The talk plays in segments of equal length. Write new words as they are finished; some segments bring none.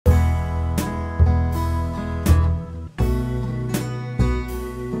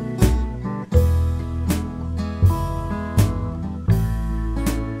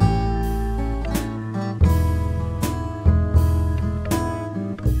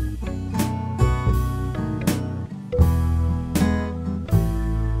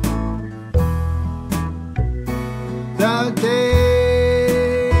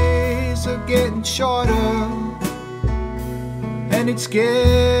it's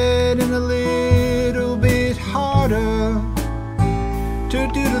getting a little bit harder to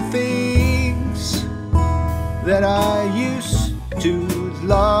do the things that I used to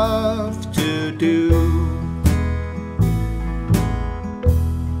love to do.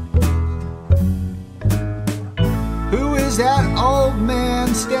 Who is that old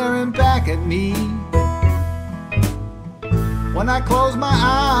man staring back at me? When I close my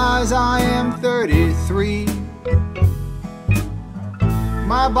eyes, I am 33.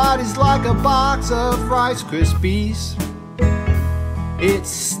 My body's like a box of Rice Krispies. It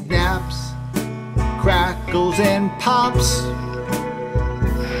snaps, crackles, and pops.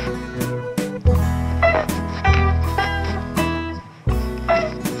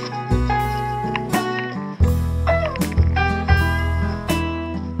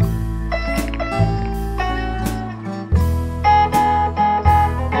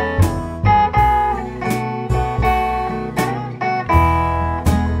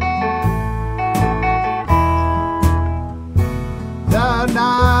 The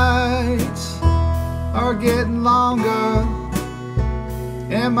nights are getting longer,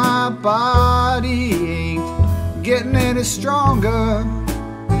 and my body ain't getting any stronger.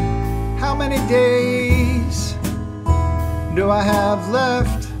 How many days do I have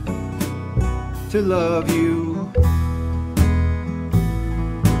left to love you?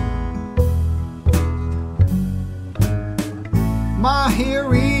 My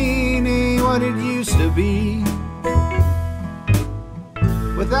hearing ain't what it used to be.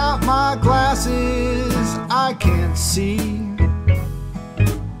 Without my glasses, I can't see.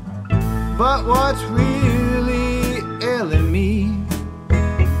 But what's really ailing me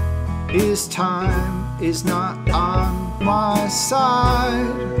is time is not on my side.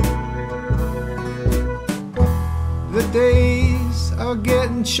 The days are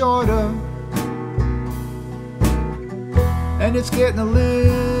getting shorter, and it's getting a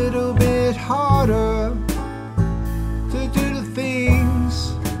little bit harder to do the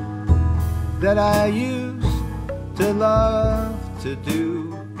things that I used to love to do.